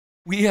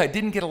We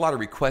didn't get a lot of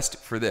requests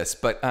for this,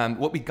 but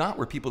what we got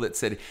were people that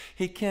said,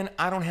 hey, Ken,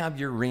 I don't have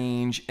your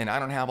range and I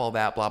don't have all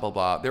that, blah, blah,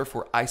 blah.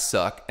 Therefore, I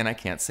suck and I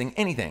can't sing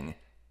anything.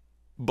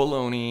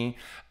 Baloney.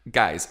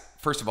 Guys,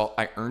 first of all,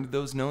 I earned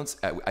those notes.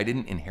 I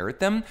didn't inherit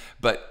them,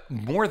 but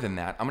more than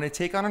that, I'm going to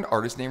take on an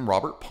artist named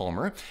Robert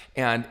Palmer,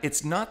 and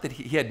it's not that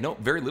he had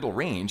very little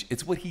range.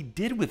 It's what he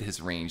did with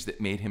his range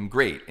that made him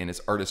great in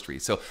his artistry.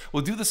 So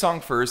we'll do the song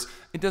first.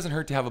 It doesn't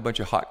hurt to have a bunch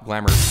of hot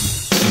glamour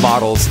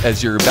models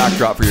as your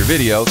backdrop for your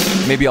video.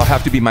 Maybe I'll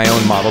have to be my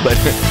own model, but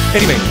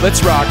anyway,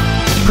 let's rock.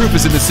 Proof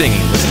is in the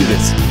singing. Let's do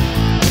this.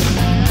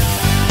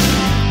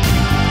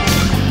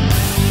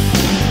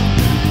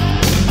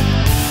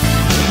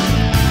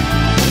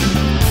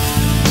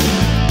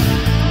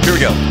 Here we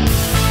go.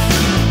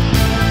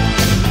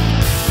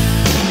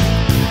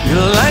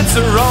 Your lights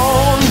are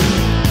on,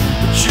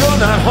 but you're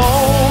not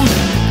home.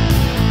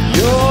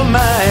 Your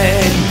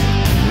mind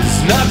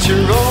is not your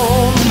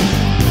own.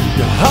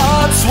 Your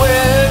heart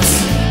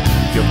sweats,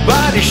 your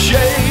body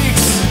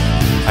shakes.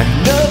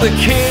 Another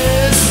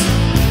kiss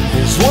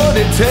is what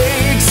it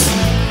takes.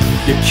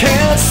 You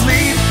can't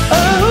sleep,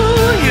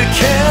 oh, you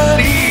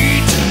can't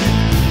eat.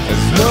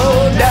 There's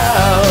no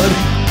doubt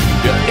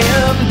you're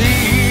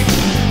empty.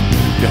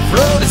 Your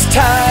throat is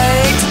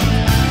tight,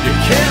 you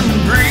can't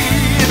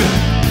breathe.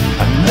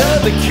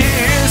 Another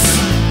kiss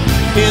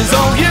is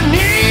all you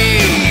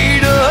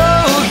need.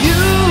 Oh, you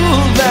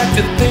like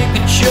to think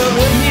that you're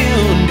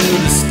immune to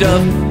the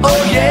stuff.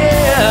 Oh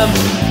yeah.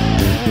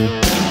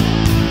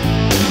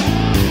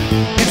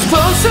 It's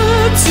closer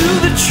to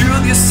the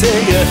truth. You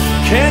say you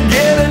can't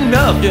get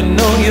enough. You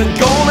know you're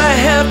gonna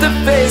have to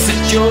face it.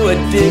 You're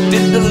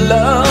addicted to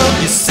love.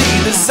 You see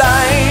the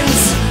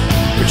signs,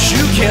 but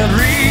you can't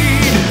read.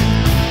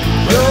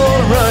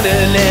 You're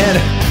running at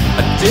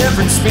a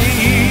different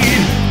speed.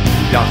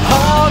 Your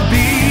heart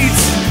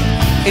beats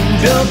in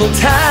double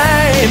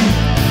time.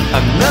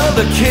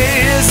 Another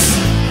kiss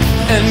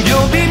and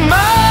you'll be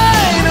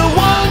mine. A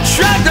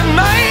one-track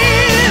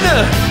mind.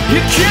 You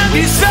can't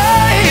be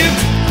saved.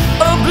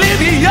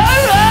 Oblivion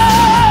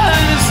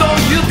is all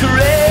you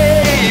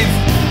crave.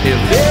 If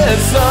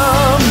there's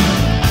some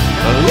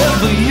love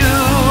for you,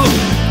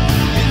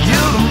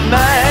 you're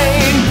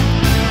mine.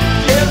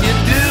 If you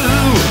do,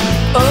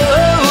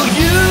 oh,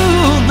 you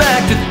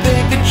like to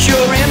think that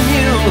you're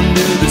immune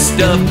to the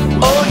stuff.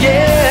 Oh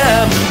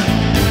yeah.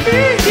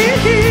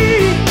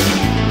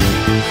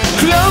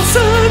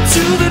 Closer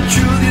to the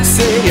truth. You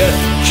say you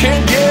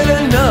can't get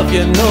enough.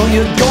 You know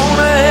you're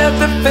gonna have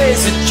to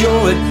face it.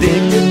 You're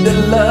addicted to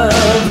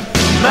love.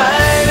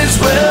 Might as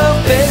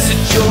well face it.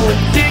 You're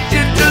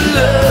addicted to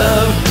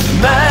love.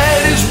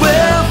 Might as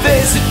well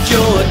face it.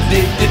 You're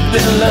addicted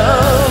to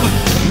love.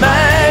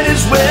 Might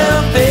as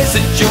well face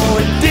it. You're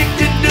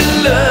addicted to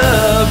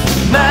love.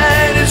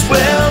 Might as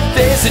well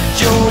face it.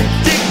 You're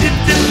addicted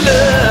to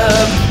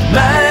love.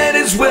 Might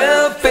as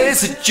well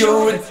face it.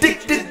 You're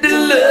addicted to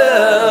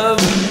love.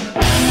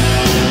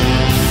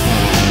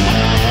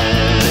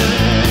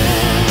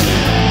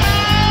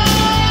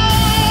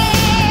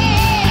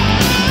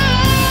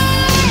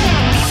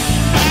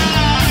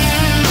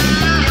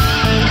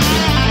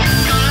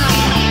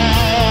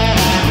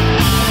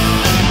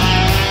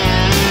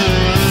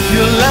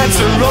 Your lights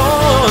are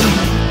on,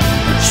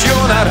 but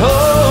you're not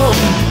home.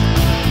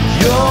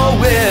 Your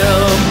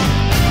will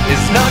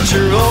is not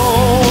your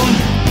own.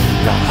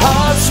 Your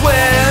heart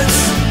sweats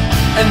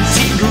and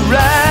teeth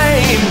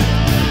grind.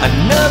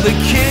 Another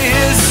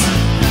kiss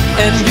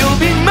and you'll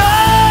be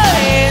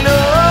mine.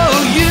 Oh,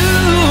 you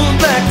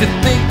like to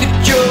think that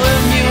you're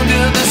immune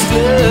to the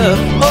stuff.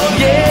 Oh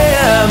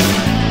yeah.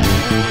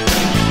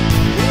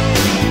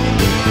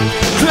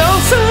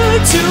 Closer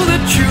to the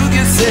truth.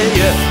 You say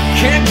you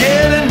can't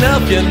get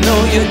enough. You know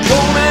you're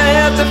gonna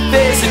have to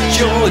face it.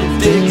 You're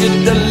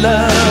addicted to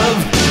love.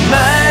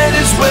 Might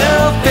as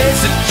well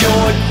face it.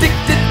 You're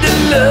addicted to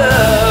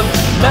love.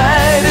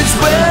 Might as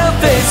well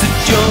face it.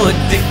 You're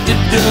addicted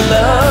to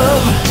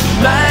love.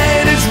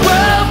 Might as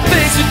well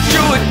face it.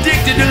 You're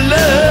addicted to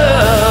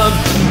love.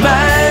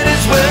 Might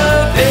as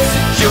well face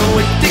it.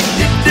 You're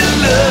addicted to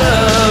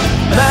love.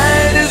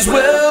 Might as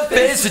well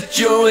face it.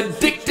 You're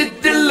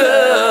addicted to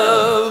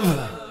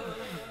love.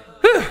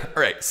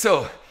 All right,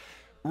 so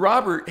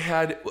Robert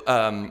had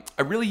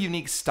a really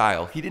unique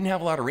style. He didn't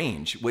have a lot of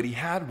range. What he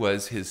had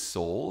was his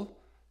soul,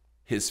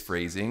 his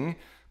phrasing,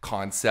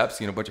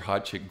 concepts, a bunch of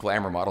hot chick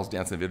glamour models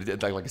dancing in the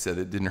video. Like I said,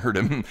 it didn't hurt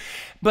him.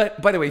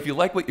 But by the way, if you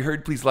like what you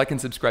heard, please like and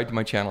subscribe to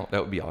my channel.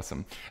 That would be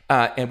awesome.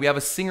 And we have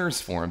a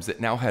singers forums that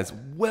now has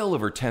well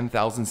over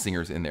 10,000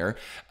 singers in there,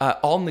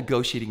 all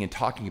negotiating and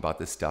talking about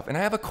this stuff. And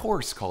I have a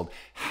course called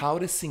How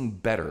to Sing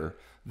Better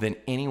Than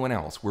Anyone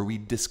Else, where we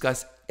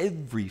discuss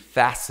every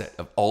facet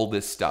of all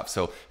this stuff.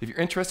 So if you're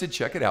interested,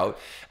 check it out.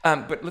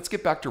 But let's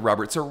get back to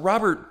Robert. So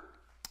Robert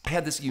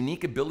had this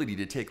unique ability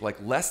to take like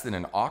less than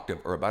an octave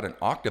or about an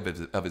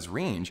octave of his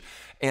range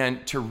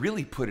and to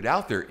really put it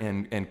out there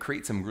and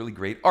create some really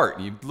great art.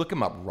 And you look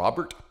him up,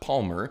 Robert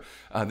Palmer.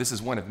 This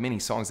is one of many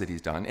songs that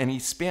he's done. And he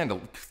spanned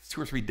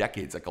 2 or 3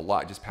 decades, like a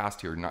lot, just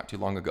passed here not too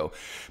long ago.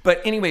 But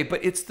anyway,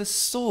 but it's the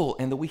soul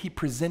and the way he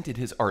presented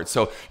his art.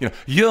 So, you know,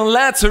 your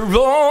lights are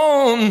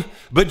on,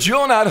 but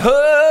you're not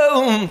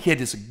home. He had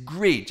this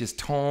great just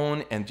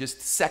tone and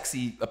just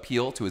sexy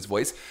appeal to his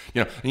voice.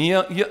 You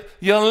know,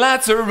 your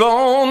lights are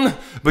on,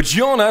 but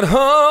you're not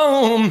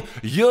home.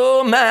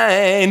 Your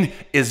mind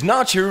is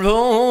not your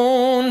own.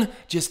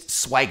 Just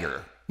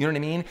swagger. You know what I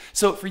mean?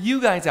 So for you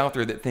guys out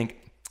there that think,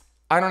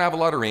 I don't have a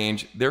lot of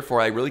range,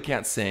 therefore I really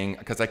can't sing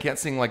because I can't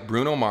sing like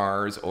Bruno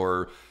Mars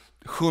or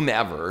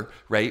whomever,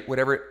 right?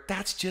 Whatever.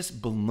 That's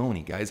just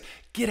baloney, guys.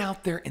 Get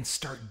out there and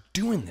start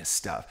doing this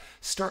stuff.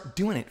 Start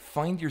doing it.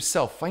 Find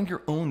yourself. Find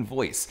your own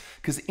voice.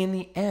 Because in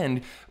the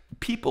end,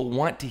 people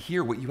want to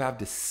hear what you have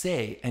to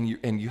say and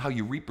how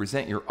you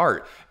represent your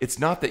art. It's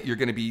not that you're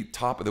going to be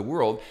top of the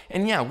world.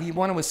 And yeah, we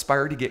want to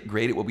aspire to get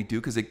great at what we do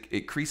because it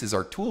increases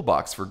our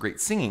toolbox for great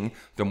singing.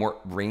 The more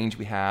range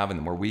we have and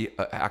the more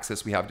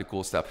access we have to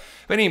cool stuff.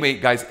 But anyway,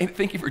 guys,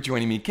 thank you for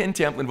joining me. Ken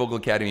Tamplin Vocal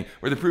Academy,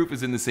 where the proof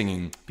is in the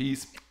singing.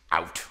 Peace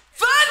out.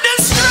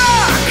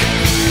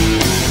 Thunderstruck!